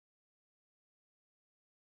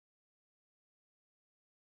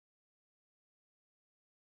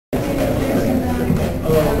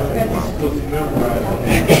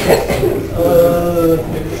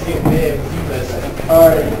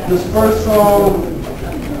This first song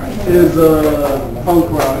is a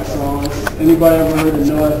punk rock song. Anybody ever heard of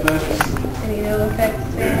NOFX? Any NOFX?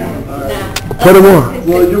 Nah. Put them on.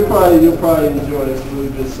 Well, you'll probably enjoy it. It's a really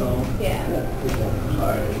good song. Yeah.